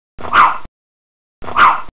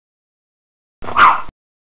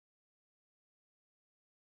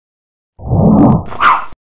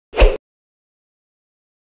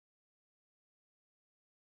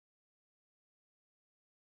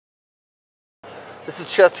This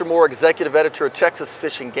is Chester Moore, Executive Editor of Texas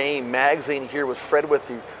Fish and Game Magazine, here with Fred with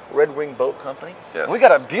the Red Wing Boat Company. Yes. We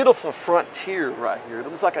got a beautiful Frontier right here. It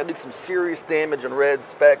looks like I did some serious damage on red,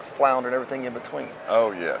 specks, flounder, and everything in between.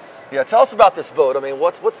 Oh, yes. Yeah, tell us about this boat. I mean,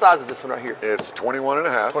 what size is this one right here? It's 21 and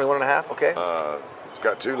a half. 21 and a half, okay. It's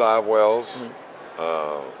got 2 live wells,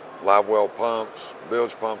 live well pumps,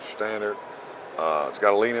 bilge pumps standard. It's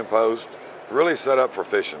got a lean-in post. It's really set up for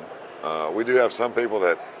fishing. We do have some people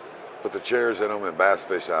that put the chairs in them and bass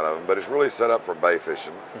fish out of them, but it's really set up for bay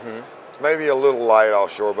fishing. Maybe a little light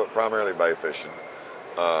offshore, but primarily bay fishing.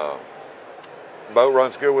 Boat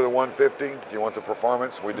runs good with a 150. If you want the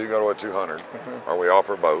performance, we do go to a 200, or we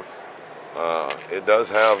offer both. It does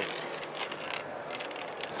have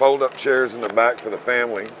fold-up chairs in the back for the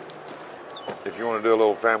family if you want to do a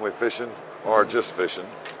little family fishing or just fishing.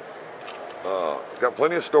 It's got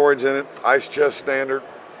plenty of storage in it, ice chest standard,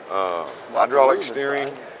 hydraulic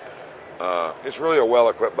steering. It's really a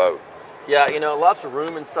well-equipped boat. Yeah, you know, lots of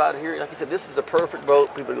room inside here. Like you said, this is a perfect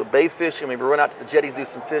boat. People go bay fishing, maybe run out to the jetties, do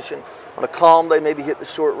some fishing. On a calm day, maybe hit the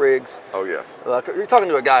short rigs. Oh, yes. You're talking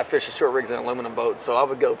to a guy fishing short rigs in an aluminum boat, so I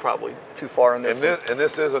would go probably too far in this. And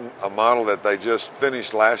this is a model that they just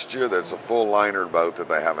finished last year that's a full liner boat that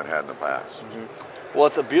they haven't had in the past. Well,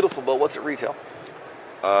 it's a beautiful boat. What's it retail?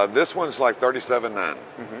 This one's like $37.9.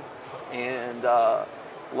 And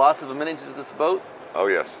lots of amenities to this boat. Oh,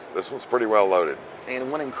 yes. This one's pretty well loaded.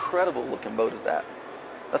 And one incredible looking boat is that.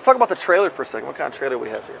 Let's talk about the trailer for a second. What kind of trailer we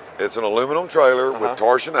have here? It's an aluminum trailer with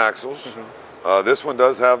torsion axles. This one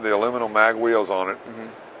does have the aluminum mag wheels on it.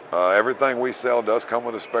 Everything we sell does come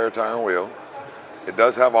with a spare tire and wheel. It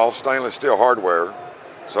does have all stainless steel hardware,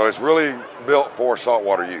 so it's really built for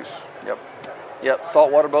saltwater use. Yep,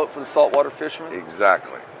 saltwater boat for the saltwater fishermen.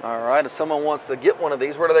 Exactly. All right, if someone wants to get one of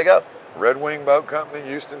these, where do they go? Red Wing Boat Company,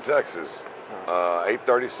 Houston, Texas,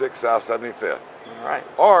 836 South 75th. All right.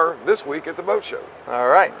 Or this week at the boat show. All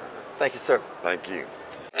right. Thank you, sir. Thank you.